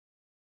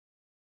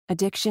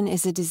Addiction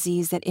is a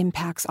disease that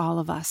impacts all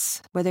of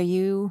us. Whether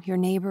you, your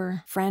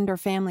neighbor, friend, or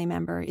family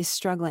member is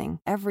struggling,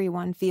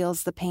 everyone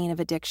feels the pain of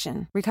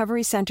addiction.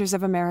 Recovery Centers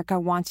of America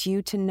wants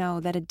you to know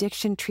that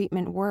addiction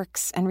treatment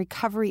works and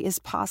recovery is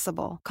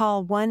possible.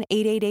 Call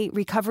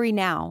 1-888-RECOVERY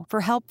now for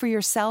help for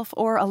yourself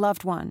or a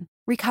loved one.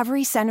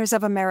 Recovery Centers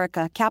of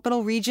America,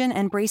 Capital Region,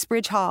 and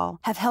Bracebridge Hall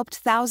have helped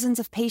thousands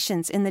of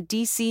patients in the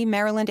D.C.,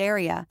 Maryland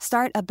area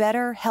start a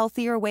better,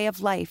 healthier way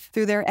of life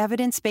through their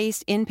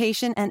evidence-based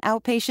inpatient and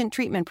outpatient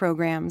treatment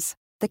programs.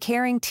 The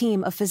caring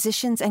team of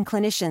physicians and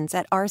clinicians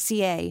at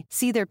RCA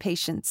see their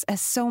patients as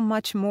so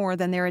much more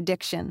than their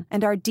addiction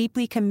and are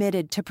deeply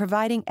committed to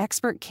providing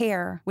expert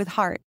care with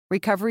heart.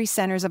 Recovery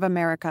Centers of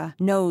America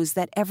knows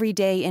that every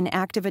day in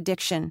active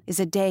addiction is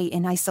a day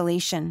in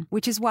isolation,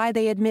 which is why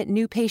they admit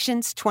new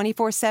patients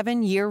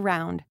 24/7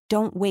 year-round.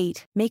 Don't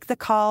wait. Make the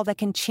call that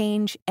can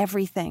change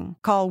everything.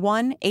 Call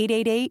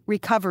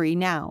 1-888-RECOVERY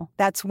now.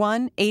 That's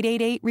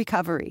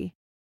 1-888-RECOVERY.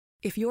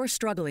 If you're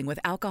struggling with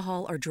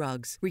alcohol or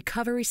drugs,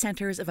 Recovery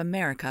Centers of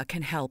America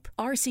can help.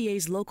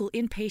 RCA's local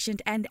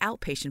inpatient and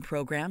outpatient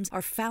programs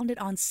are founded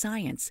on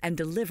science and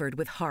delivered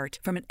with heart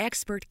from an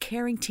expert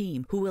caring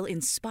team who will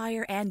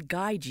inspire and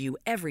guide you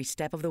every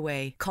step of the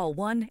way. Call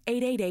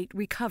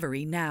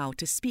 1-888-RECOVERY now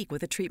to speak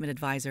with a treatment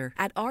advisor.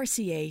 At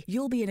RCA,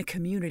 you'll be in a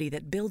community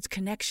that builds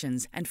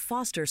connections and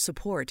fosters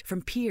support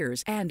from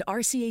peers and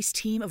RCA's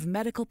team of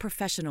medical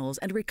professionals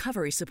and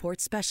recovery support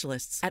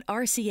specialists. At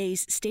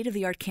RCA's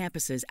state-of-the-art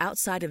campuses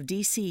outside of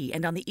D.C.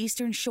 and on the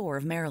eastern shore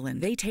of Maryland,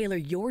 they tailor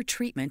your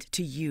treatment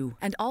to you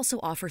and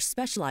also offer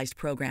specialized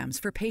programs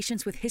for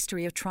patients with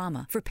history of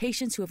trauma, for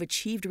patients who have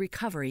achieved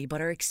recovery but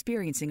are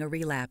experiencing a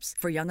relapse,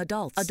 for young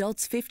adults,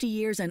 adults 50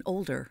 years and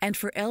older, and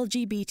for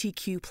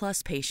LGBTQ+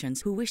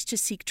 patients who wish to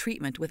seek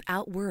treatment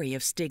without worry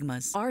of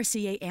stigmas.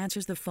 RCA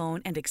answers the phone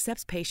and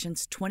accepts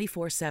patients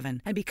 24/7.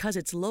 And because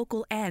it's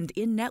local and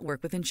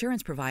in-network with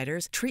insurance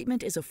providers,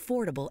 treatment is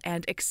affordable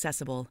and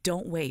accessible.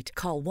 Don't wait.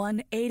 Call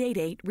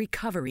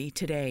 1-888-RECOVERY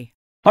today.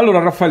 Allora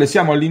Raffaele,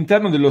 siamo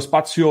all'interno dello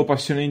spazio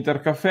Passione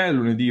Intercaffè,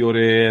 lunedì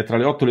ore tra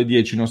le 8 e le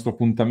 10 il nostro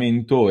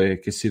appuntamento, e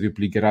che si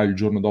replicherà il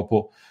giorno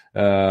dopo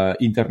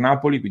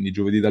Inter-Napoli, quindi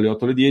giovedì dalle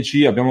 8 alle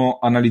 10. Abbiamo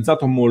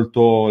analizzato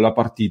molto la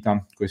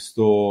partita,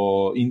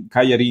 questo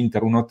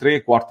Cagliari-Inter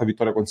 1-3, quarta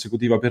vittoria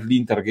consecutiva per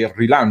l'Inter che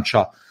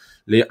rilancia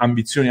le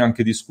ambizioni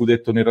anche di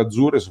scudetto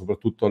nerazzurre,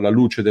 soprattutto alla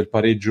luce del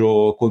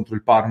pareggio contro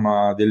il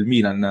Parma del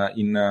Milan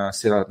nella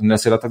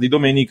serata di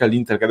domenica.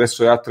 L'Inter che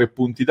adesso è a 3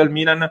 punti dal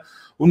Milan,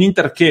 un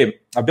Inter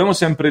che abbiamo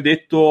sempre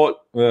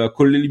detto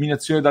con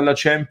l'eliminazione dalla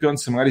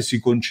Champions magari si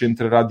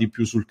concentrerà di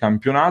più sul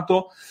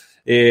campionato,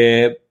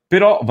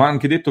 però va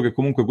anche detto che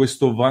comunque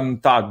questo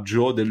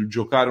vantaggio del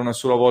giocare una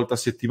sola volta a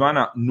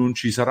settimana non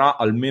ci sarà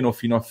almeno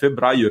fino a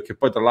febbraio, e che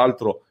poi tra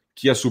l'altro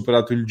chi ha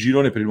superato il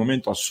girone per il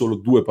momento ha solo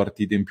 2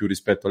 partite in più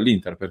rispetto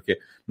all'Inter, perché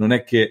non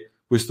è che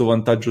questo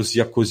vantaggio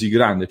sia così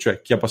grande,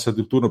 cioè chi ha passato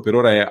il turno per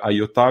ora è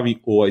agli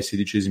ottavi o ai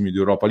 16esimi di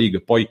Europa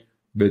League, poi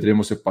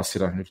vedremo se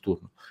passerà nel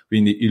turno,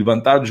 quindi il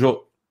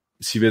vantaggio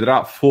si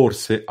vedrà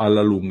forse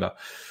alla lunga.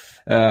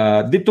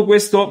 Detto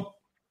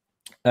questo,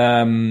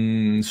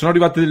 sono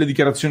arrivate delle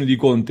dichiarazioni di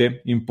Conte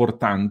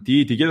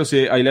importanti. Ti chiedo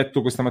se hai letto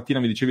questa mattina,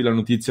 mi dicevi la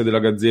notizia della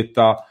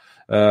Gazzetta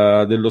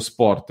dello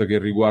Sport che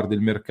riguarda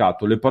il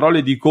mercato, le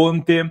parole di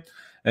Conte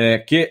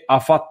che ha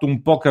fatto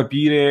un po'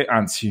 capire,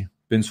 anzi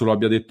penso lo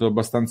abbia detto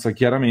abbastanza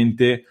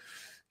chiaramente,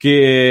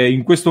 che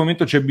in questo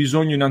momento c'è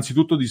bisogno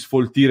innanzitutto di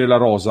sfoltire la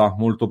rosa,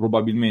 molto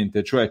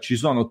probabilmente, cioè ci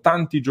sono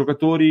tanti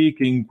giocatori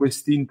che in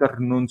quest'Inter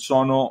non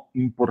sono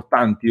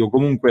importanti, o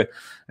comunque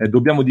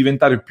dobbiamo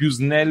diventare più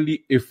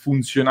snelli e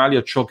funzionali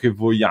a ciò che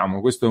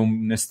vogliamo. Questo è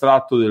un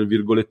estratto del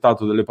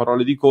virgolettato delle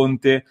parole di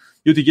Conte.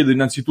 Io ti chiedo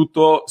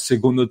innanzitutto,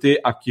 secondo te,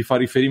 a chi fa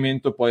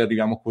riferimento, e poi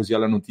arriviamo così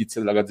alla notizia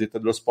della Gazzetta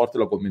dello Sport e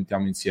la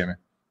commentiamo insieme.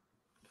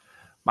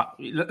 Ma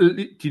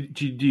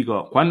ti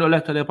dico, quando ho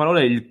letto le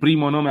parole, il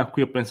primo nome a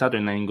cui ho pensato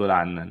è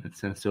Nainggolan, nel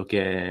senso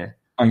che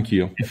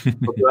anch'io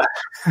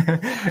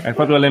è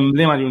proprio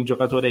l'emblema di un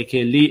giocatore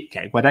che lì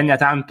che guadagna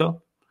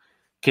tanto,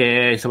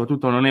 che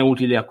soprattutto non è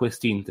utile a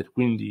quest'Inter,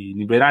 quindi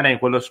liberare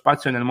quello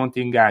spazio nel monte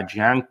ingaggi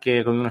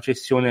anche con una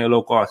cessione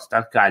low cost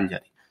al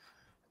Cagliari,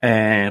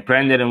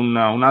 prendere un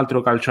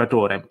altro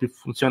calciatore più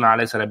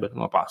funzionale sarebbe il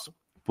primo passo.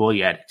 Poi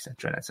Eriksen,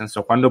 cioè nel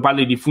senso, quando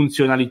parli di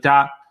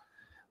funzionalità,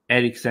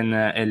 Eriksen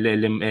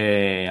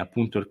è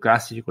appunto il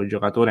classico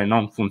giocatore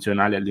non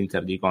funzionale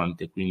all'Inter di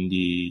Conte,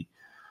 quindi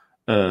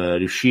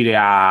riuscire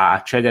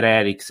a cedere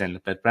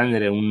Eriksen per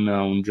prendere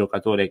un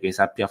giocatore che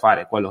sappia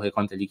fare quello che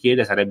Conte gli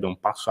chiede sarebbe un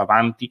passo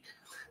avanti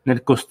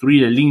nel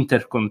costruire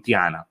l'Inter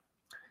contiana.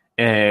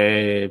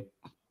 Per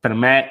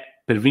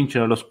me, per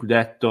vincere lo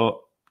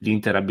scudetto,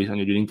 l'Inter ha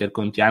bisogno di un'Inter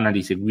contiana,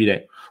 di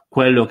seguire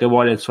quello che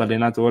vuole il suo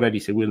allenatore,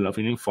 di seguirlo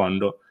fino in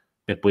fondo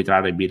per poi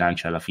trarre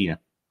bilanci alla fine.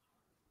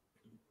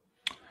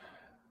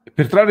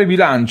 Per trarre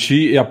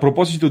bilanci, e a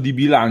proposito di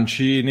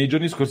bilanci, nei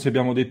giorni scorsi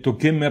abbiamo detto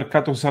che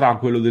mercato sarà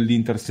quello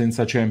dell'Inter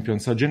senza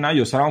Champions a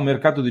gennaio. Sarà un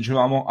mercato,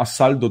 dicevamo, a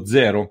saldo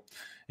zero,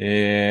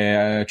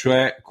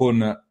 cioè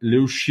con le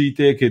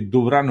uscite che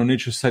dovranno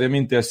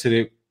necessariamente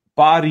essere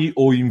pari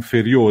o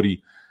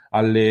inferiori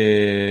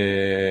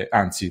le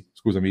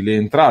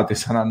entrate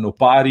saranno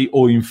pari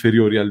o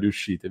inferiori alle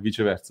uscite,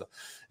 viceversa.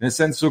 Nel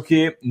senso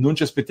che non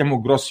ci aspettiamo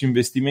grossi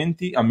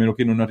investimenti, a meno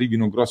che non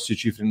arrivino grosse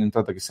cifre in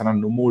entrata che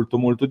saranno molto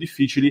molto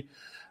difficili.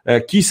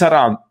 Chi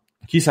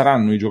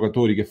saranno i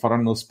giocatori che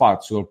faranno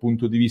spazio dal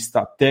punto di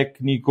vista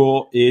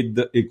tecnico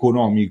ed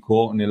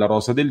economico nella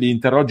rosa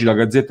dell'Inter? Oggi la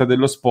Gazzetta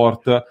dello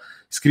Sport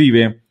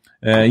scrive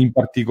in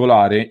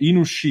particolare in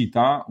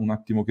uscita, un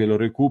attimo che lo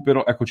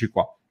recupero, eccoci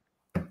qua.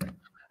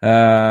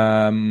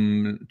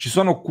 Ci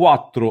sono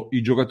 4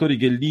 i giocatori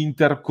che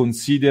l'Inter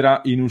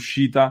considera in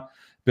uscita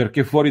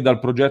perché fuori dal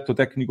progetto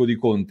tecnico di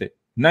Conte.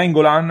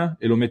 Nainggolan,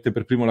 e lo mette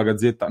per primo la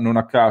Gazzetta non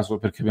a caso,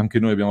 perché anche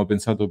noi abbiamo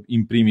pensato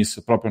in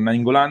primis proprio a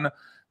Nainggolan,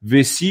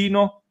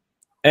 Vesino,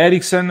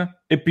 Eriksen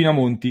e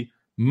Pinamonti,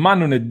 ma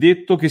non è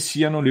detto che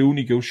siano le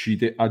uniche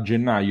uscite a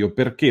gennaio,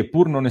 perché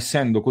pur non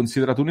essendo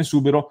considerato un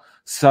esubero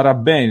sarà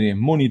bene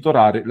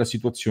monitorare la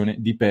situazione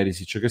di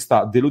Perisic, che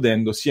sta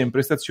deludendo sia in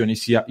prestazioni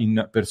sia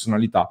in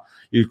personalità.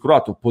 Il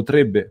croato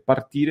potrebbe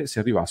partire se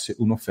arrivasse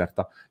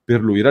un'offerta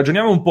per lui.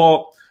 Ragioniamo un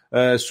po'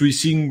 sui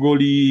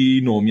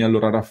singoli nomi.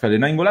 Allora, Raffaele,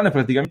 Nainggolan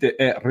praticamente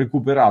è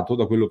recuperato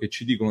da quello che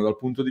ci dicono dal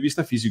punto di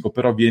vista fisico,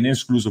 però viene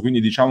escluso,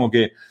 quindi diciamo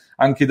che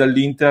anche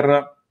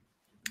dall'Inter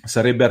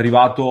sarebbe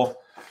arrivato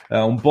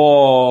un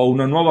po'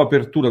 una nuova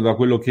apertura da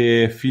quello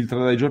che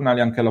filtra dai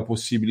giornali, anche alla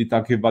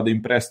possibilità che vada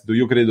in prestito.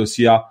 Io credo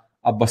sia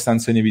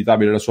abbastanza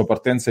inevitabile la sua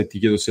partenza e ti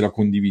chiedo se la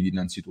condividi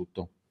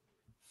innanzitutto.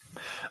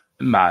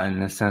 Ma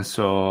nel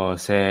senso,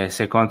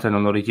 se Conte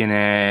non lo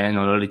ritiene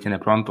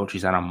pronto, ci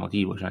sarà un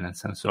motivo. Cioè, nel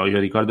senso, io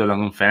ricordo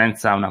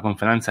una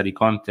conferenza di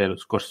Conte lo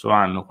scorso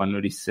anno,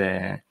 quando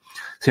disse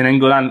se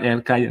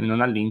Nainggolan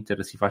non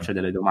all'Inter si faccia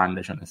delle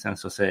domande. Cioè, nel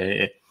senso,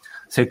 se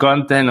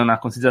Conte non ha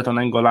considerato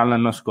Nainggolan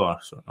l'anno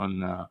scorso,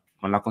 non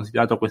l'ha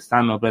considerato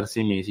quest'anno per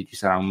 6 mesi, ci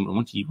sarà un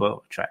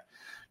motivo. Cioè,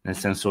 nel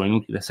senso, è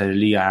inutile stare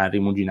lì a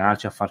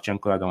rimuginarci, a farci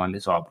ancora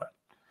domande sopra.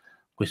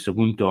 A questo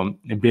punto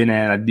è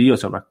bene addio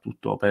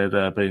soprattutto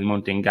per il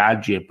monte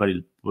ingaggi e per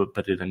il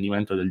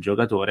rendimento del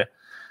giocatore.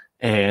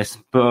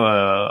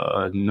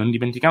 Non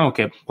dimentichiamo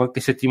che qualche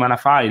settimana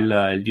fa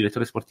il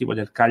direttore sportivo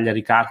del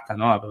Cagliari Carta,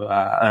 no?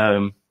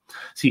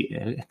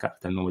 Carta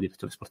è il nuovo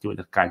direttore sportivo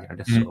del Cagliari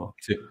adesso.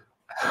 Sì.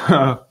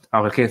 No,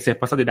 perché se è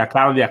passato da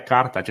Cardi a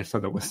Carta c'è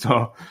stato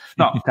questo.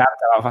 No,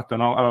 Carta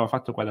aveva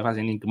fatto quella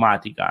fase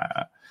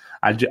enigmatica.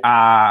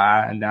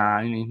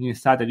 In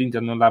estate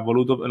l'Inter non l'ha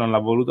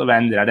voluto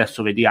vendere,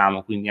 adesso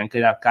vediamo, quindi anche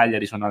da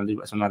Cagliari sono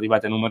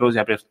arrivate numerose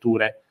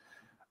aperture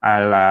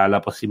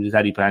alla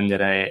possibilità di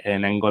prendere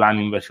Nainggolan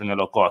in versione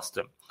low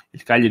cost.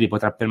 Il Cagliari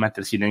potrà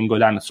permettersi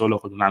Nainggolan solo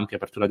con un'ampia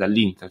apertura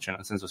dall'Inter, cioè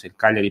nel senso, se il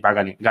Cagliari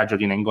paga l'ingaggio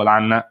di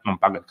Nainggolan non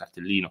paga il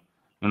cartellino,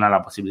 non ha la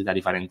possibilità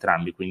di fare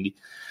entrambi, quindi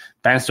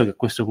penso che a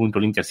questo punto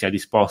l'Inter sia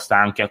disposta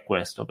anche a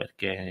questo,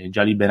 perché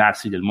già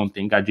liberarsi del monte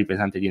ingaggi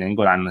pesante di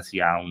Nainggolan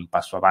sia un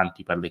passo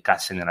avanti per le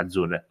casse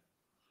nerazzurre.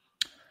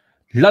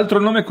 L'altro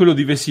nome è quello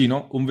di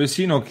Vesino, un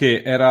Vesino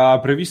che era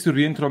previsto il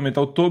rientro a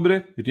metà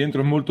ottobre, il rientro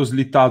è molto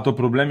slittato,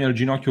 problemi al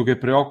ginocchio che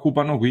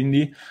preoccupano,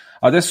 quindi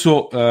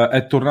adesso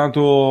è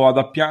tornato ad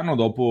Appiano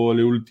dopo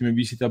le ultime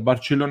visite a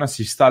Barcellona,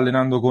 si sta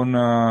allenando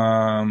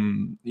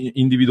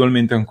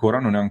individualmente ancora,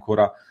 non è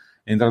ancora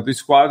entrato in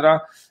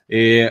squadra,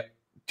 e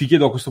ti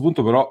chiedo a questo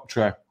punto però,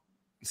 cioè,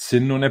 se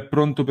non è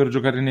pronto per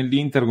giocare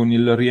nell'Inter con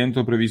il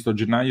rientro previsto a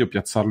gennaio,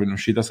 piazzarlo in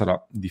uscita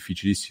sarà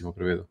difficilissimo,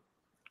 prevedo.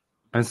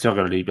 Penso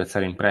che lo devi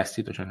piazzare in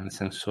prestito, cioè nel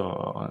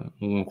senso,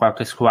 in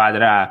qualche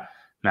squadra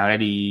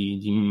magari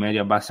di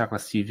media-bassa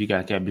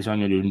classifica che ha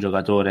bisogno di un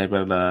giocatore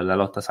per la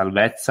lotta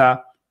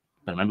salvezza,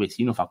 per me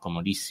Vesino fa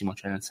comodissimo,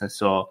 cioè nel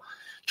senso,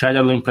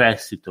 cederlo in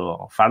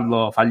prestito,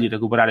 fargli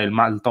recuperare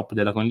il top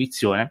della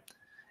condizione,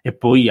 e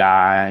poi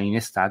in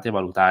estate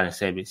valutare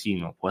se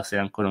Vesino può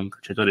essere ancora un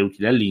calciatore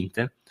utile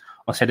all'Inter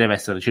o se deve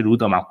essere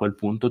ceduto, ma a quel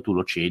punto tu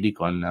lo cedi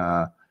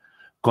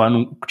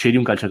cedi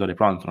un calciatore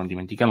pronto. Non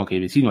dimentichiamo che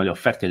Vesino le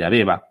offerte le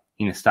aveva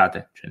in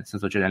estate, cioè nel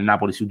senso c'era il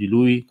Napoli su di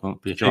lui,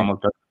 piaceva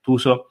molto a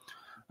Gattuso,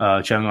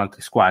 c'erano altre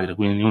squadre,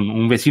 quindi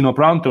un Vesino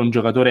pronto è un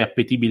giocatore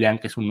appetibile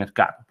anche sul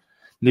mercato.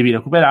 Devi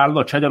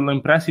recuperarlo, cederlo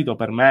in prestito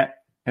per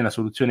me è la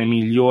soluzione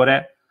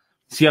migliore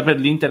sia per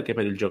l'Inter che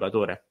per il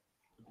giocatore.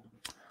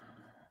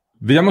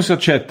 Vediamo se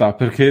accetta,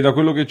 perché da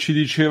quello che ci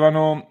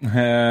dicevano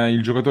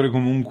il giocatore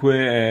comunque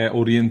è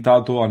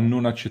orientato a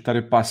non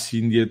accettare passi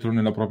indietro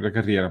nella propria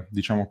carriera,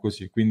 diciamo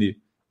così, quindi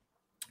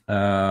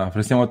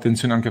prestiamo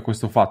attenzione anche a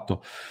questo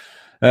fatto.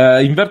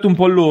 Inverto un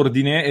po'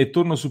 l'ordine e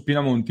torno su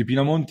Pinamonti.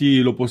 Pinamonti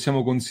lo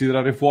possiamo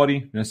considerare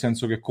fuori, nel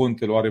senso che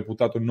Conte lo ha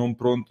reputato non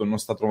pronto, non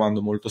sta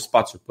trovando molto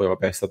spazio, poi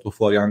vabbè è stato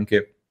fuori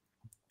anche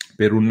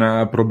per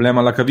un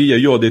problema alla caviglia.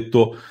 Io ho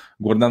detto,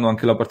 guardando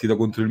anche la partita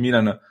contro il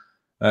Milan,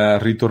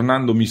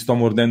 ritornando mi sto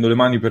mordendo le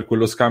mani per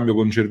quello scambio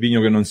con Cervinho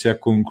che non si è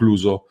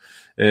concluso.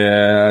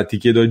 Ti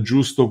chiedo, è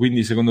giusto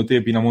quindi secondo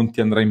te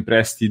Pinamonti andrà in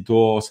prestito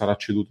o sarà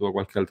ceduto da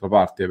qualche altra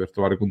parte per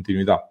trovare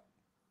continuità?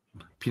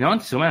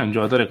 Pinamonti secondo me è un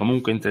giocatore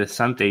comunque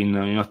interessante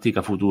in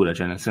ottica futura,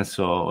 cioè nel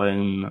senso è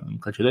un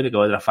calciatore che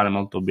potrà fare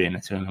molto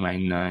bene secondo me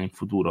in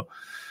futuro.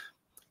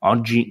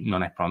 oggi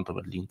non è pronto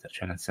per l'Inter,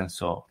 cioè nel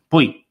senso,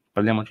 poi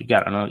parliamoci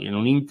chiaro, no? In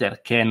un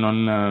Inter che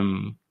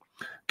non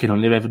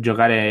deve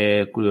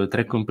giocare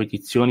 3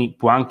 competizioni,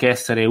 può anche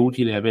essere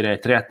utile avere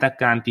 3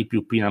 attaccanti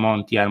più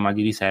Pinamonti arma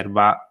di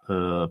riserva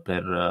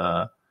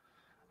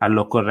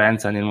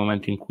all'occorrenza nel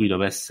momento in cui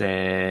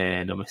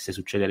dovesse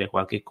succedere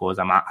qualche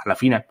cosa, ma alla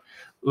fine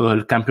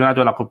il campionato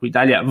della Coppa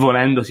Italia,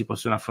 volendo, si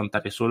possono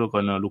affrontare solo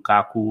con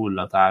Lukaku,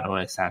 Lautaro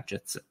e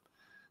Sanchez,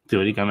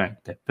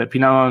 teoricamente. Per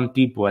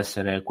Pinamonti può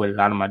essere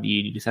quell'arma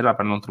di riserva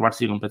per non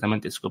trovarsi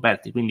completamente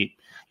scoperti, quindi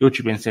io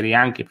ci penserei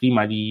anche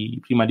prima di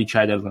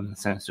cederlo, nel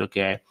senso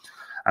che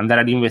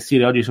andare ad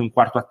investire oggi su un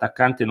quarto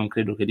attaccante non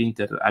credo che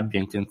l'Inter abbia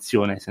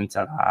intenzione,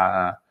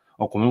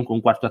 o comunque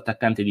un quarto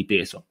attaccante di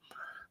peso,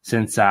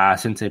 senza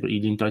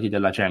gli introiti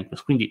della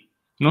Champions. Quindi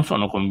non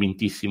sono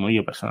convintissimo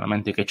io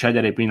personalmente che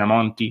cedere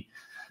Pinamonti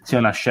sia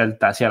la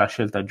scelta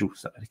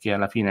giusta, perché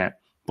alla fine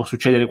può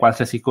succedere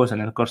qualsiasi cosa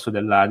nel corso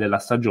della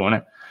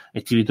stagione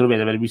e ti ritrovi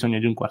ad aver bisogno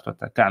di un quarto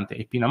attaccante,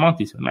 e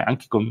Pinamonti secondo me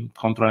anche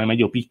contro le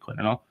medio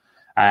piccole, no?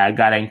 A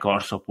gara in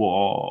corso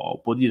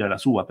può dire la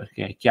sua,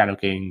 perché è chiaro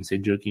che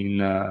se giochi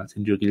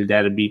il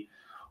derby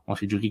o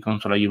se giochi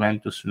contro la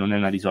Juventus non è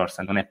una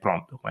risorsa, non è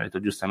pronto, come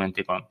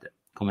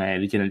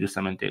ritiene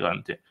giustamente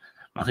Conte,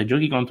 ma se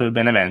giochi contro il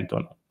Benevento,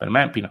 no, per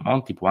me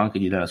Pinamonti può anche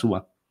dire la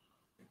sua.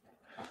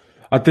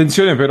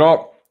 Attenzione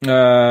però,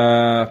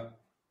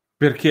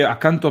 perché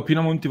accanto a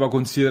Pinamonti va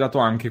considerato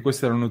anche,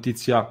 questa è la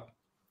notizia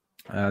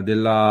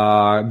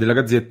della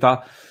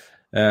Gazzetta,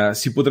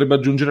 si potrebbe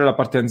aggiungere la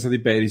partenza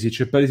di Perisic,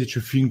 e Perisic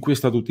fin qui è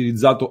stato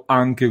utilizzato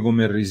anche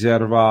come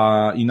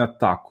riserva in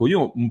attacco.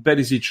 Io un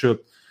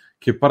Perisic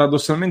che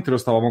paradossalmente, lo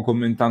stavamo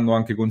commentando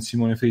anche con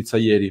Simone Frizza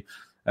ieri,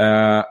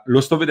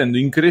 lo sto vedendo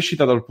in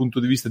crescita dal punto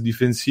di vista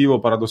difensivo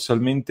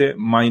paradossalmente,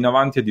 ma in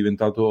avanti è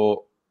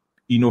diventato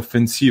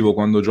inoffensivo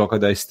quando gioca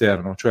da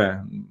esterno, cioè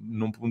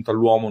non punta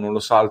all'uomo, non lo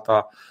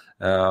salta,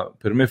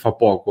 per me fa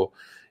poco.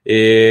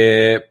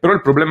 Però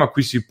il problema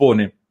qui si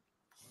pone,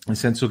 nel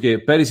senso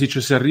che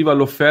Perisic, se arriva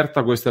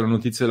all'offerta, questa è la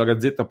notizia della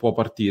Gazzetta, può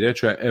partire,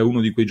 cioè è uno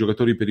di quei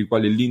giocatori per i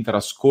quali l'Inter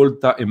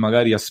ascolta e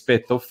magari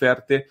aspetta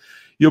offerte.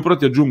 Io però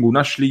ti aggiungo un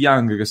Ashley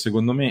Young che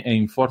secondo me è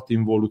in forte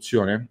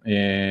involuzione,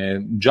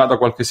 già da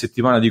qualche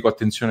settimana dico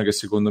attenzione che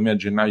secondo me a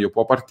gennaio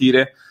può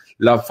partire,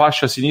 la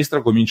fascia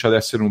sinistra comincia ad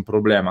essere un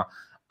problema.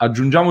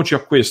 Aggiungiamoci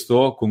a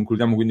questo,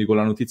 concludiamo quindi con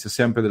la notizia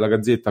sempre della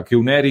Gazzetta, che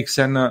un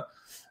Eriksen,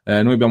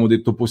 noi abbiamo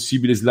detto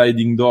possibile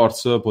sliding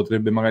doors,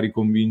 potrebbe magari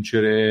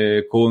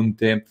convincere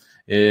Conte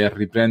e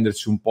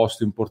riprendersi un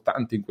posto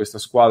importante in questa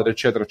squadra,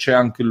 eccetera. C'è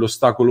anche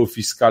l'ostacolo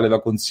fiscale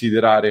da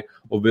considerare,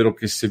 ovvero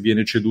che se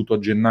viene ceduto a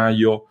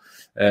gennaio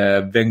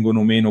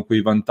vengono meno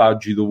quei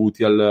vantaggi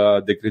dovuti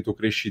al decreto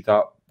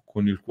crescita,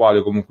 con il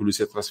quale comunque lui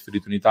si è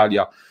trasferito in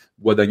Italia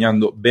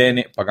guadagnando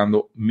bene,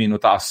 pagando meno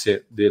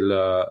tasse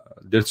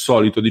del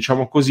solito,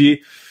 diciamo così.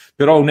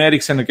 Però un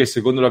Eriksen che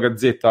secondo la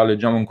Gazzetta,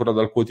 leggiamo ancora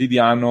dal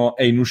quotidiano,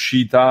 è in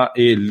uscita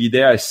e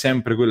l'idea è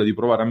sempre quella di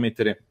provare a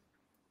mettere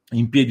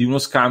in piedi uno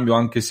scambio,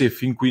 anche se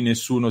fin qui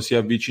nessuno si è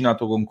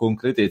avvicinato con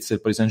concretezza,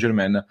 il Paris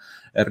Saint-Germain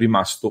è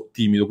rimasto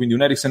timido. Quindi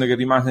un Eriksen che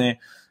rimane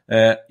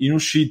in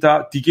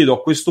uscita. Ti chiedo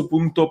a questo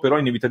punto, però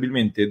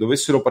inevitabilmente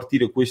dovessero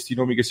partire questi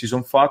nomi che si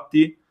sono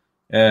fatti,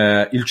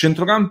 il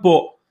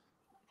centrocampo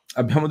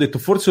abbiamo detto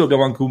forse lo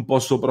abbiamo anche un po'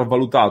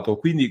 sopravvalutato,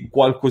 quindi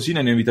qualcosina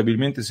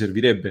inevitabilmente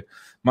servirebbe,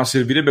 ma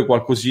servirebbe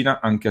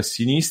qualcosina anche a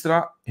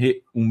sinistra,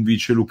 e un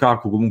vice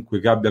Lukaku comunque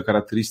che abbia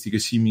caratteristiche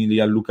simili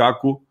a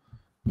Lukaku.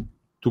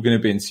 Tu che ne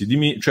pensi?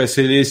 Dimmi, cioè,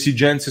 se le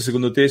esigenze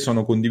secondo te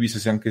sono condivise,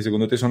 se anche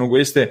secondo te sono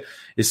queste,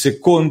 e se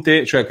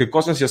Conte, cioè che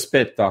cosa si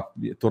aspetta,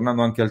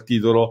 tornando anche al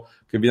titolo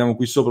che vediamo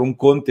qui sopra, un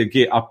Conte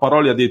che a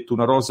parole ha detto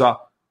una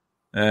rosa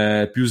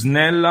più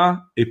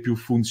snella e più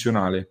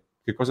funzionale.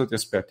 Che cosa ti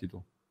aspetti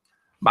tu?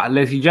 Ma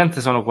le esigenze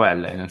sono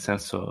quelle, nel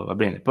senso, va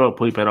bene,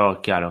 poi però è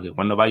chiaro che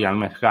quando vai al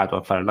mercato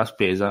a fare la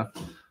spesa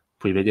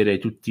puoi vedere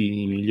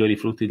tutti i migliori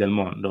frutti del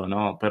mondo,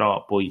 no?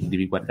 Però poi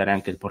devi guardare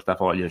anche il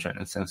portafoglio, cioè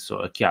nel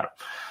senso, è chiaro.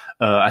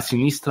 A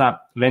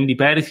sinistra vendi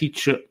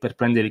Perisic per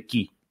prendere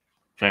chi?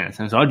 Cioè nel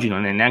senso, oggi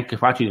non è neanche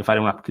facile fare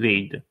un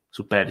upgrade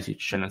su Perisic,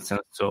 cioè nel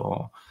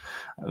senso,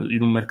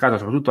 in un mercato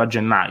soprattutto a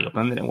gennaio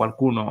prendere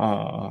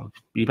qualcuno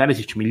di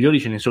Perisic migliori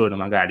ce ne sono,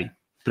 magari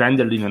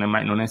prenderli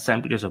non è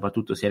semplice,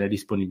 soprattutto se hai le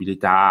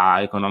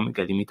disponibilità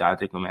economiche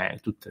limitate come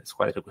tutte le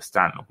squadre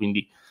quest'anno.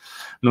 Quindi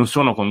non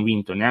sono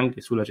convinto neanche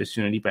sulla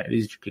cessione di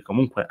Perisic, che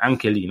comunque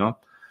anche lì, no,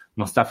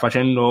 non sta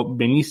facendo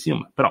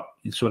benissimo, però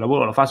il suo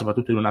lavoro lo fa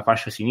soprattutto in una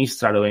fascia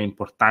sinistra dove è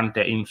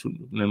importante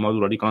nel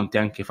modulo di Conte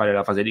anche fare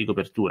la fase di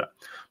copertura.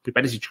 Poi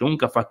Perisic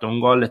comunque ha fatto un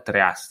gol e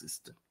 3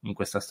 assist in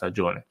questa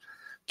stagione.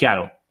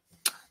 Chiaro,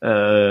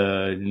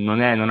 non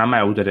ha mai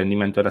avuto il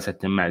rendimento da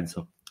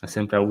 7,5, ha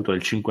sempre avuto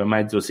il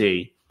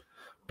 5,5-6,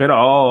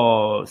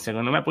 però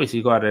secondo me poi si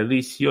corre il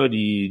rischio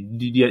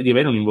di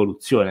avere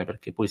un'involuzione,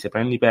 perché poi se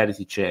prendi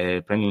Perisic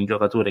e prendi un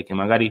giocatore che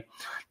magari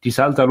ti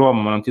salta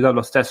l'uomo ma non ti dà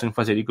lo stesso in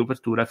fase di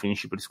copertura,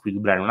 finisci per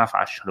squilibrare una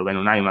fascia dove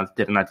non hai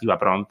un'alternativa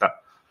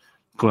pronta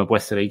come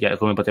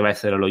poteva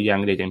essere lo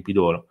Young dei tempi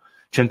d'oro.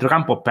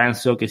 Centrocampo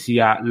penso che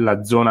sia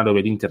la zona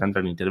dove l'Inter andrà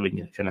ad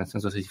intervenire, cioè nel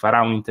senso, se si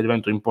farà un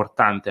intervento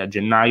importante a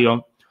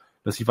gennaio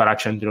lo si farà a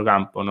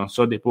centrocampo. Non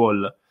so De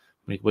Paul,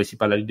 perché poi si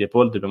parla di De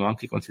Paul, dobbiamo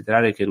anche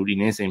considerare che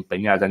l'Udinese è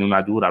impegnata in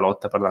una dura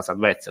lotta per la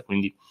salvezza,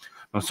 quindi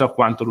non so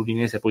quanto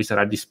l'Udinese poi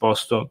sarà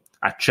disposto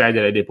a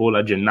cedere De Paul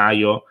a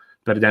gennaio,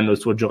 perdendo il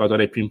suo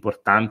giocatore più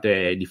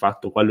importante e di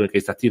fatto quello che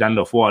sta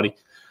tirando fuori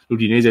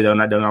l'Udinese da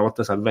una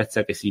lotta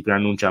salvezza che si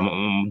preannuncia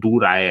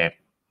dura e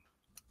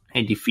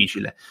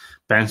difficile.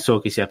 Penso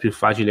che sia più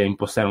facile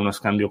impostare uno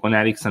scambio con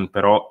Eriksen,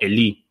 però è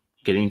lì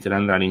che l'Inter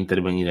andrà ad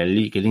intervenire, è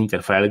lì che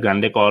l'Inter farà il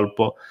grande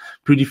colpo.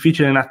 Più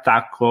difficile in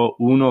attacco,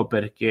 uno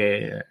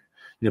perché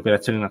le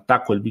operazioni in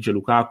attacco, il vice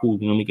Lukaku,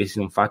 i nomi che si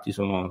sono fatti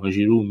sono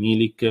Giroud,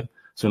 Milik,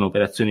 sono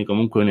operazioni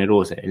comunque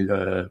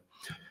onerose.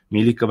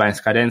 Milik va in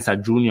scadenza a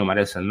giugno, ma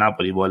adesso il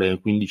Napoli vuole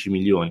 15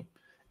 milioni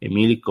e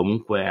Milik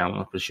comunque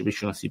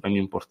percepisce uno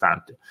stipendio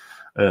importante.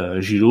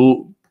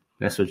 Giroud,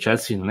 adesso il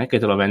Chelsea non è che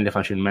te lo vende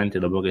facilmente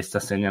dopo che sta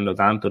segnando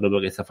tanto, dopo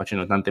che sta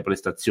facendo tante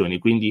prestazioni,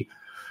 quindi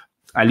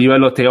a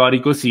livello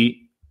teorico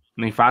sì,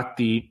 nei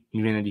fatti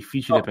mi viene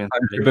difficile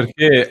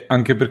pensare.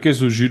 Anche perché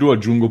su Giroud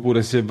aggiungo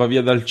pure, se va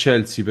via dal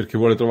Chelsea perché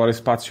vuole trovare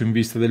spazio in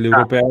vista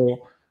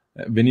dell'Europeo,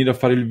 venire a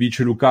fare il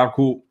vice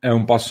Lukaku è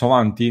un passo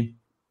avanti?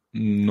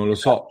 Non lo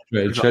so,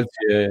 cioè il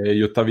Chelsea è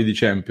gli ottavi di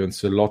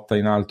Champions, lotta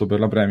in alto per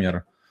la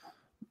Premier.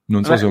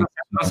 Non so se non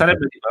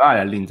sarebbe titolare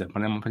all'Inter,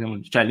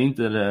 cioè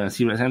l'Inter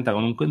si presenta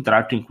con un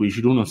contratto in cui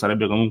Giroud non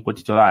sarebbe comunque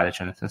titolare,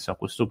 cioè nel senso, a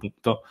questo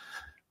punto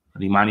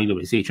rimani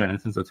dove sei, cioè nel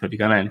senso,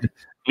 teoricamente.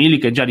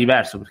 Milik è già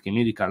diverso perché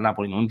Milik al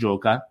Napoli non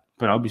gioca,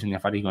 però bisogna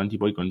fare i conti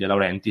poi con De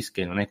Laurentiis,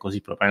 che non è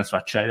così propenso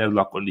a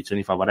cederlo a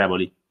condizioni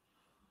favorevoli.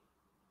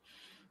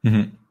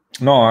 Mm-hmm.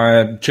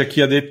 No, c'è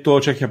chi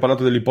ha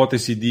parlato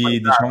dell'ipotesi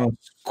di diciamo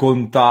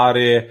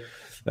scontare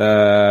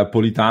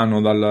Politano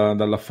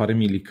dall'affare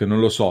Milik, non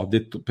lo so,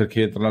 detto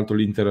perché tra l'altro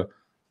l'Inter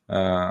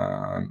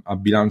a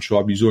bilancio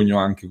ha bisogno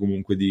anche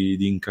comunque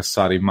di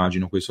incassare,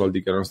 immagino, quei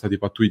soldi che erano stati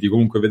pattuiti.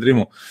 Comunque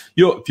vedremo.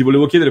 Io ti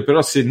volevo chiedere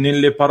però se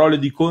nelle parole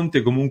di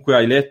Conte comunque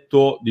hai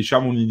letto,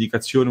 diciamo,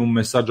 un'indicazione, un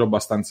messaggio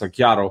abbastanza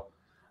chiaro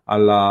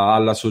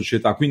alla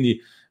società. Quindi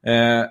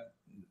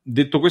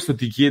detto questo,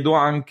 ti chiedo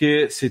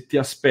anche se ti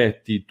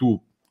aspetti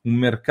tu un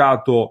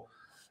mercato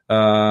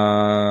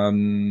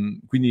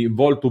quindi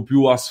volto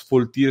più a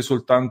sfoltire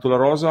soltanto la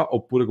rosa,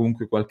 oppure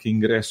comunque qualche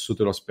ingresso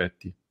te lo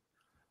aspetti?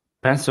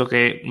 Penso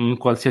che in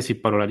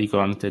qualsiasi parola di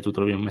Conte tu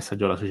trovi un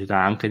messaggio alla società,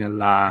 anche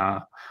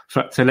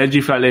se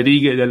leggi fra le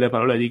righe delle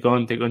parole di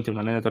Conte è un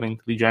allenatore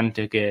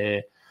intelligente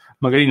che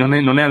magari non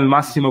è al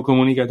massimo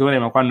comunicatore,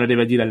 ma quando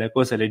deve dire le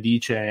cose le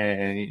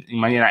dice in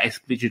maniera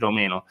esplicita o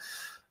meno.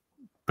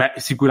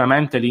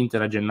 Sicuramente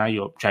l'Inter a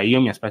gennaio, cioè io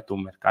mi aspetto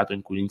un mercato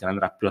in cui l'Inter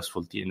andrà più a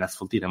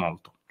sfoltire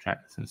molto, cioè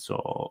nel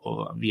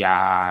senso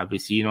via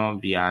Vesino,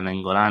 via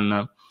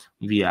Nainggolan,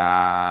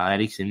 via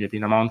Eriksen, via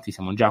Pinamonti,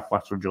 siamo già a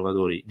 4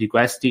 giocatori. Di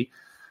questi,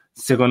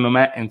 secondo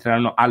me,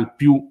 entreranno al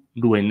più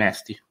 2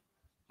 innesti.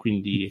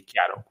 Quindi è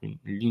chiaro, quindi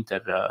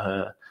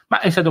l'Inter... ma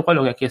è stato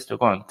quello che ha chiesto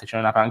Conte, cioè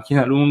una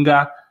panchina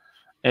lunga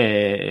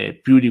e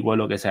più di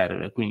quello che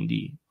serve.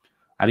 Quindi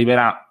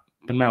arriverà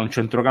per me un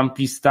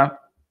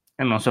centrocampista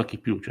e non so chi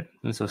più. Cioè,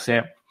 nel senso,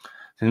 se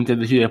l'Inter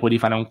decide poi di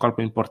fare un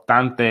colpo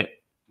importante,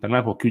 per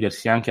me può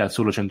chiudersi anche al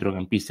solo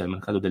centrocampista al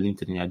mercato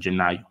dell'Inter a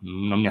gennaio.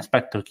 Non mi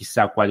aspetto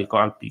chissà quali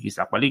colpi,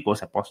 chissà quali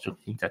cose, posto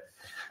che l'Inter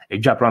è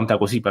già pronta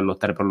così per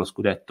lottare per lo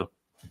scudetto.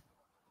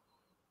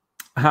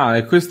 Ah,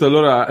 e questo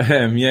allora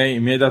mi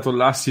hai dato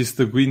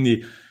l'assist,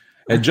 quindi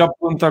è già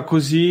pronta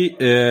così,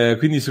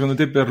 quindi secondo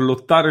te per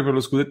lottare per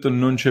lo scudetto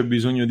non c'è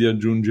bisogno di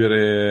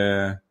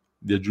aggiungere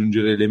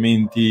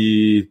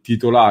elementi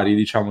titolari,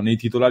 diciamo, nei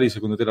titolari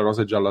secondo te la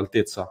rosa è già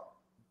all'altezza?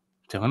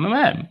 Secondo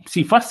me,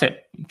 sì,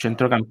 forse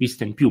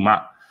centrocampista in più,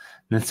 ma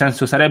nel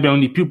senso sarebbe un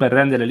di più per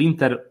rendere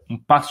l'Inter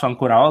un passo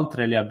ancora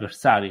oltre le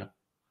avversarie.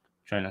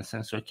 Cioè, nel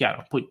senso, è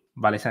chiaro, poi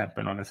vale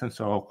sempre, no? Nel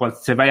senso,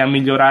 se vai a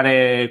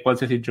migliorare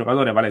qualsiasi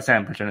giocatore vale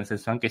sempre, cioè nel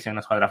senso, anche se è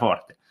una squadra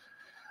forte.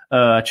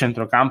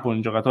 Centrocampo,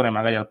 un giocatore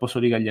magari al posto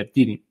di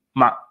Gagliardini,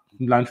 ma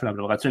lancio una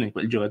provocazione,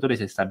 quel giocatore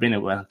se sta bene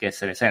può anche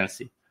essere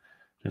Sensi,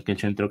 perché il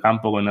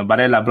centrocampo con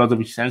Barella,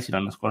 Brozovic, Sensi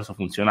l'anno scorso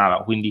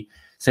funzionava, quindi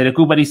se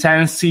recuperi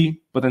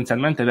Sensi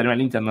potenzialmente per me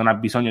l'Inter non ha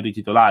bisogno di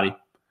titolari.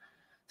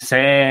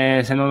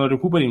 Se non lo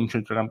recuperi un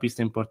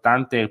centrocampista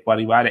importante può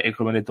arrivare, e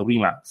come ho detto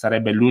prima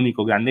sarebbe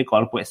l'unico grande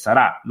colpo e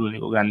sarà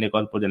l'unico grande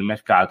colpo del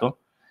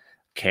mercato,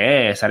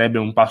 che sarebbe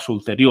un passo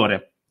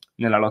ulteriore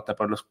nella lotta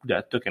per lo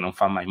scudetto, che non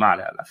fa mai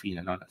male alla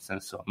fine, no? Nel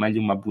senso,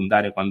 meglio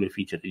abbondare quando è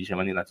ficere,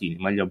 dicevano i latini,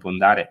 meglio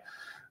abbondare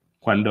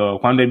quando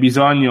hai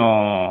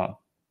bisogno.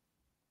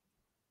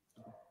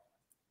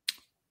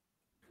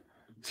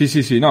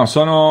 Sì, no,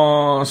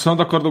 sono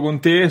d'accordo con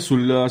te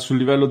sul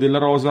livello della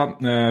rosa.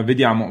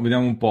 Vediamo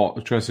un po'.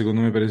 Cioè,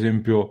 secondo me, per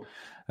esempio,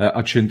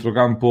 a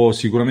centrocampo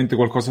sicuramente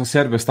qualcosa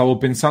serve. Stavo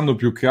pensando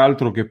più che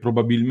altro che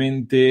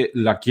probabilmente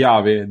la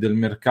chiave del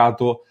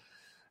mercato,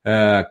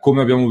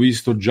 come abbiamo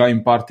visto già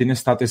in parte in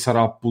estate,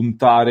 sarà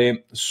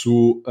puntare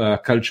su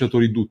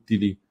calciatori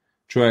duttili.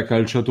 cioè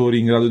calciatori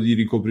in grado di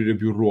ricoprire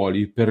più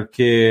ruoli,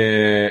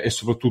 perché e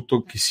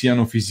soprattutto che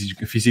siano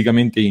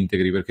fisicamente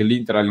integri, perché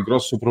l'Inter ha il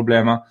grosso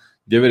problema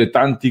di avere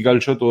tanti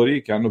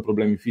calciatori che hanno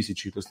problemi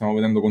fisici. Lo stiamo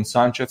vedendo con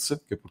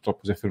Sanchez, che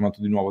purtroppo si è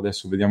fermato di nuovo,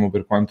 adesso vediamo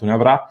per quanto ne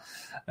avrà.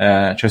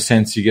 C'è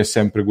Sensi che è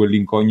sempre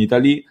quell'incognita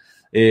lì,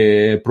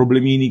 e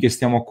problemini che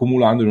stiamo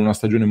accumulando in una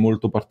stagione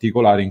molto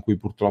particolare in cui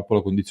purtroppo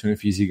la condizione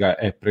fisica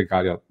è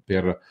precaria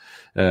per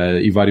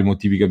i vari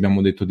motivi che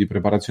abbiamo detto di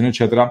preparazione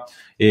eccetera,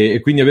 e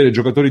quindi avere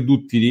giocatori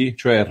duttili,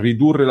 cioè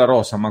ridurre la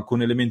rosa ma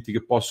con elementi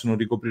che possono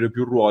ricoprire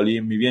più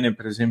ruoli. Mi viene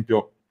per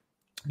esempio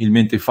in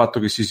mente il fatto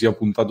che si sia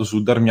puntato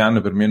su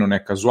Darmian, per me non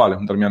è casuale.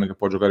 Un Darmian che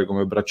può giocare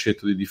come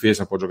braccetto di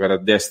difesa, può giocare a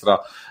destra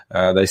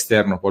da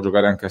esterno, può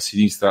giocare anche a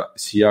sinistra,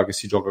 sia che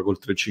si gioca col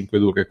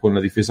 3-5-2 che con la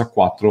difesa a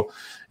 4,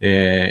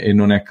 e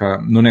non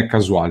è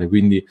casuale.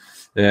 Quindi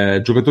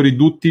giocatori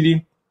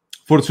duttili,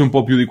 forse un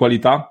po' più di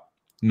qualità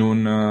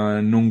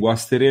non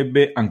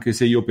guasterebbe, anche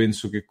se io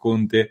penso che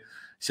Conte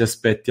si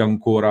aspetti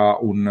ancora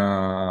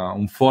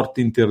un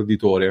forte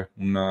interditore,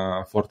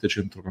 un forte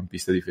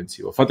centrocampista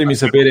difensivo. Fatemi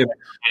sapere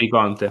di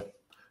Conte.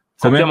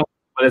 Sappiamo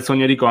qual è il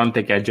sogno di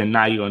Conte, che a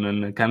gennaio,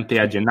 Conte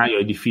a gennaio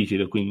è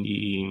difficile,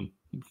 quindi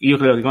io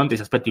credo che Conte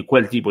si aspetti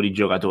quel tipo di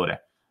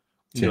giocatore,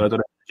 sì.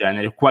 Giocatore del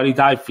genere,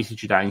 qualità e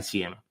fisicità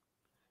insieme.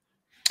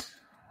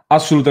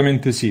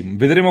 Assolutamente sì.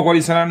 Vedremo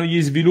quali saranno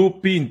gli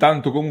sviluppi.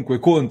 Intanto comunque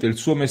Conte il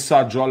suo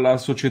messaggio alla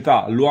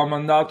società lo ha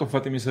mandato.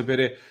 Fatemi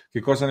sapere che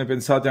cosa ne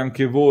pensate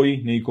anche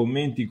voi nei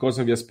commenti,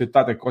 cosa vi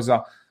aspettate,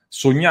 cosa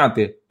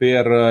sognate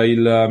per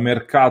il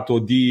mercato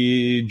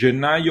di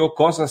gennaio,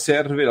 cosa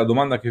serve, la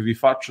domanda che vi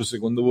faccio,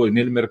 secondo voi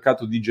nel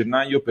mercato di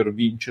gennaio per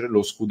vincere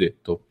lo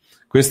scudetto.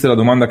 Questa è la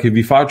domanda che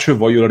vi faccio e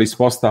voglio la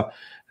risposta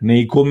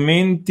nei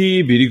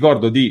commenti. Vi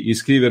ricordo di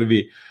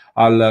iscrivervi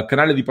al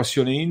canale di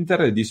Passione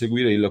Inter e di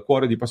seguire il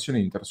Cuore di Passione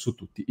Inter su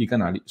tutti i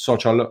canali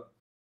social.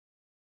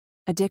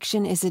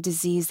 Addiction is a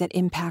disease that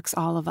impacts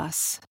all of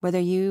us.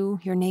 Whether you,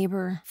 your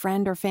neighbor,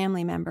 friend, or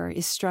family member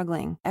is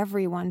struggling,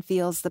 everyone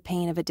feels the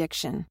pain of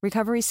addiction.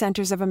 Recovery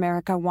Centers of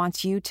America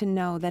wants you to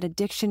know that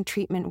addiction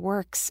treatment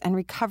works and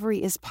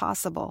recovery is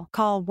possible.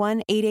 Call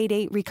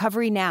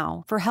 1-888-RECOVERY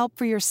now for help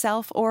for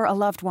yourself or a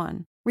loved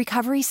one.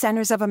 Recovery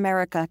Centers of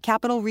America,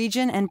 Capital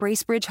Region, and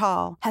Bracebridge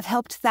Hall have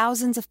helped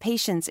thousands of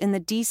patients in the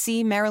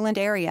D.C., Maryland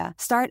area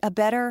start a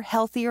better,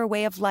 healthier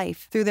way of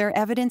life through their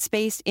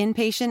evidence-based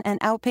inpatient and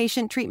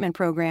outpatient treatment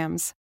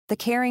programs. The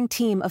caring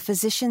team of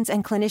physicians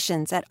and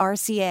clinicians at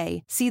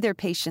RCA see their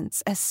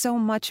patients as so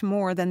much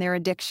more than their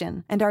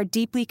addiction and are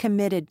deeply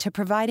committed to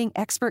providing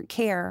expert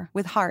care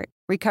with heart.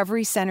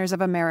 Recovery Centers of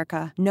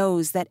America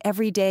knows that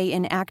every day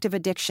in active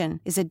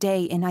addiction is a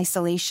day in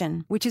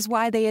isolation, which is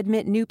why they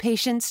admit new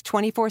patients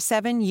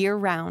 24/7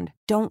 year-round.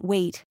 Don't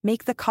wait.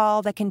 Make the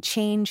call that can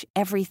change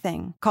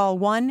everything. Call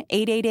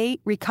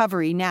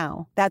 1-888-RECOVERY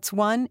now. That's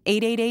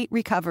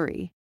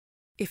 1-888-RECOVERY.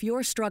 If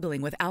you're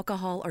struggling with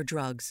alcohol or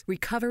drugs,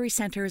 Recovery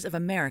Centers of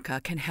America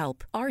can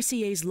help.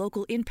 RCA's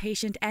local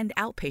inpatient and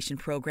outpatient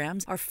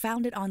programs are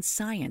founded on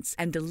science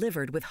and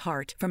delivered with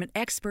heart from an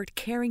expert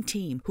caring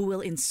team who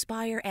will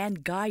inspire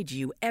and guide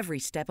you every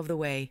step of the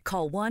way.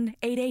 Call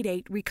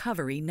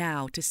 1-888-RECOVERY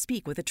now to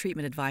speak with a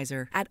treatment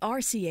advisor. At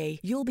RCA,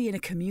 you'll be in a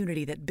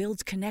community that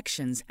builds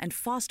connections and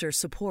fosters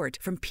support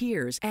from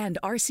peers and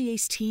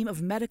RCA's team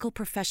of medical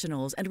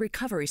professionals and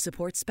recovery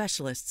support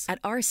specialists. At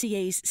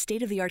RCA's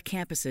state-of-the-art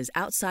campuses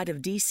outside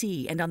of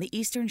D.C. and on the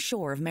Eastern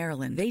Shore of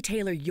Maryland, they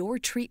tailor your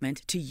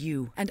treatment to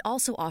you and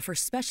also offer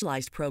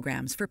specialized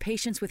programs for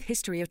patients with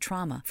history of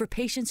trauma, for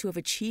patients who have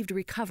achieved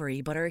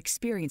recovery but are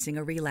experiencing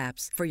a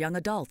relapse, for young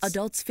adults,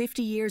 adults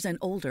 50 years and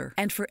older,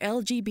 and for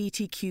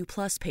LGBTQ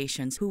plus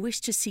patients who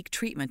wish to seek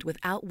treatment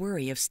without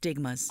worry of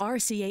stigmas.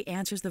 RCA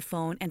answers the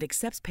phone and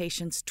accepts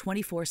patients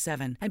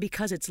 24/7. And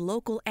because it's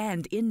local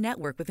and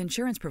in-network with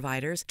insurance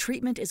providers,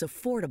 treatment is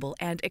affordable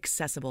and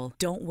accessible.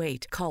 Don't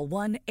wait. Call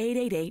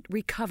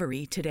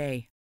 1-888-RECOVERY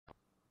today.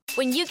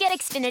 When you get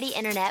Xfinity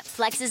Internet,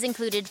 Flex is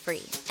included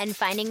free. And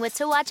finding what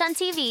to watch on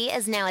TV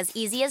is now as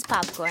easy as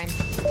popcorn.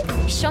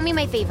 Show me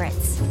my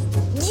favorites.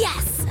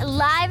 Yes!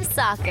 Live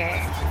soccer.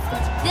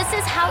 This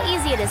is how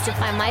easy it is to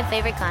find my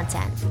favorite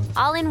content.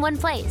 All in one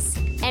place.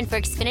 And for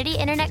Xfinity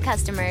Internet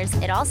customers,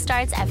 it all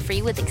starts at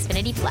free with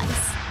Xfinity Flex.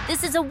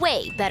 This is a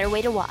way better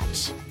way to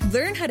watch.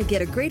 Learn how to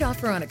get a great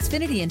offer on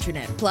Xfinity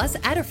Internet. Plus,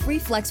 add a free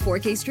Flex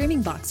 4K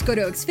streaming box. Go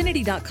to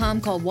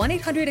Xfinity.com, call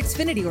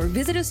 1-800-XFINITY, or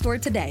visit a store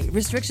today.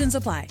 Restrictions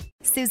apply.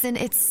 Susan,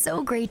 it's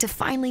so great to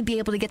finally be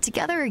able to get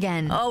together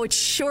again. Oh, it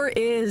sure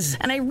is.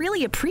 And I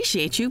really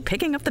appreciate you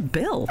picking up the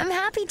bill. I'm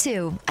happy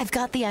to. I've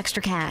got the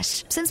extra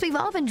cash. Since we've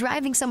all been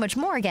driving so much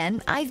more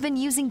again, I've been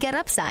using Get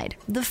Upside,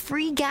 the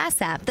free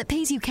gas app that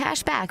pays you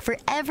cash back for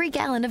every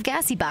gallon of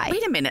gas you buy.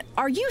 Wait a minute.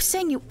 Are you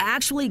saying you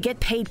actually get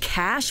paid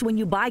cash when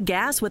you buy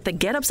gas with the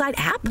Get Upside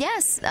app?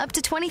 Yes, up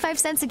to 25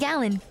 cents a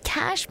gallon.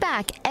 Cash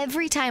back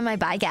every time I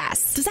buy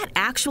gas. Does that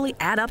actually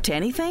add up to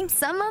anything?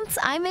 Some months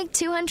I make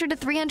 $200 to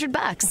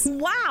 $300.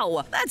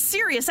 Wow, that's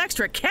serious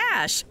extra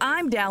cash.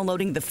 I'm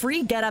downloading the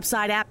free Get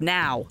Upside app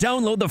now.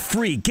 Download the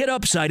free Get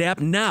Upside app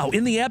now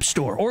in the App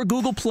Store or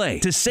Google Play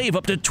to save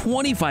up to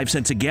 25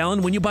 cents a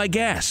gallon when you buy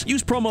gas.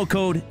 Use promo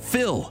code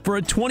PHIL for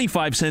a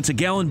 25 cents a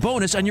gallon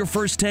bonus on your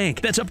first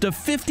tank. That's up to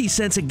 50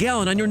 cents a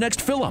gallon on your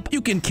next fill-up.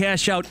 You can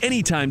cash out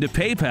anytime to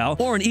PayPal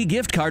or an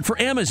e-gift card for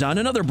Amazon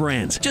and other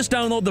brands. Just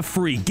download the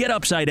free Get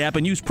Upside app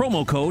and use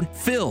promo code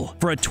PHIL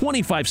for a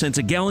 25 cents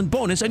a gallon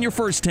bonus on your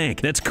first tank.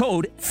 That's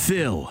code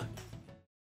PHIL.